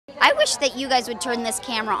I wish that you guys would turn this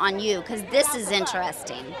camera on you, because this is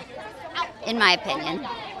interesting, in my opinion.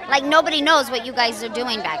 Like, nobody knows what you guys are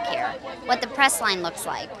doing back here, what the press line looks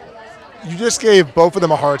like. You just gave both of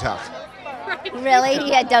them a heart attack. Really?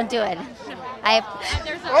 Yeah, don't do it. I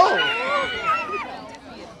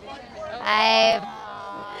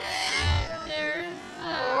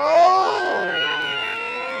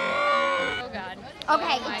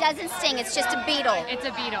Okay, it doesn't sting. It's just a beetle. It's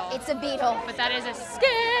a beetle. It's a beetle. But that is a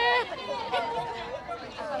scare.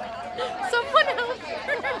 Someone else.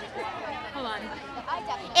 Hold on.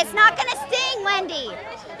 It's not going to sting, Wendy.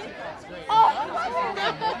 Oh.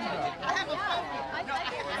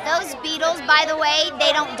 Those beetles, by the way,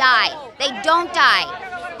 they don't die. They don't die.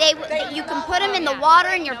 You can put them in the water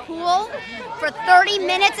in your pool for 30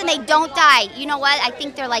 minutes and they don't die. You know what? I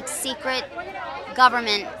think they're like secret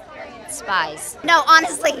government spies. No,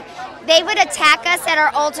 honestly, they would attack us at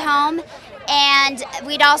our old home, and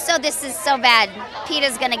we'd also, this is so bad,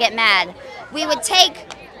 PETA's gonna get mad. We would take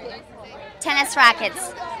tennis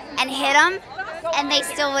rackets and hit them, and they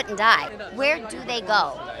still wouldn't die. Where do they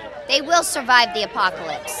go? They will survive the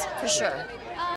apocalypse, for sure.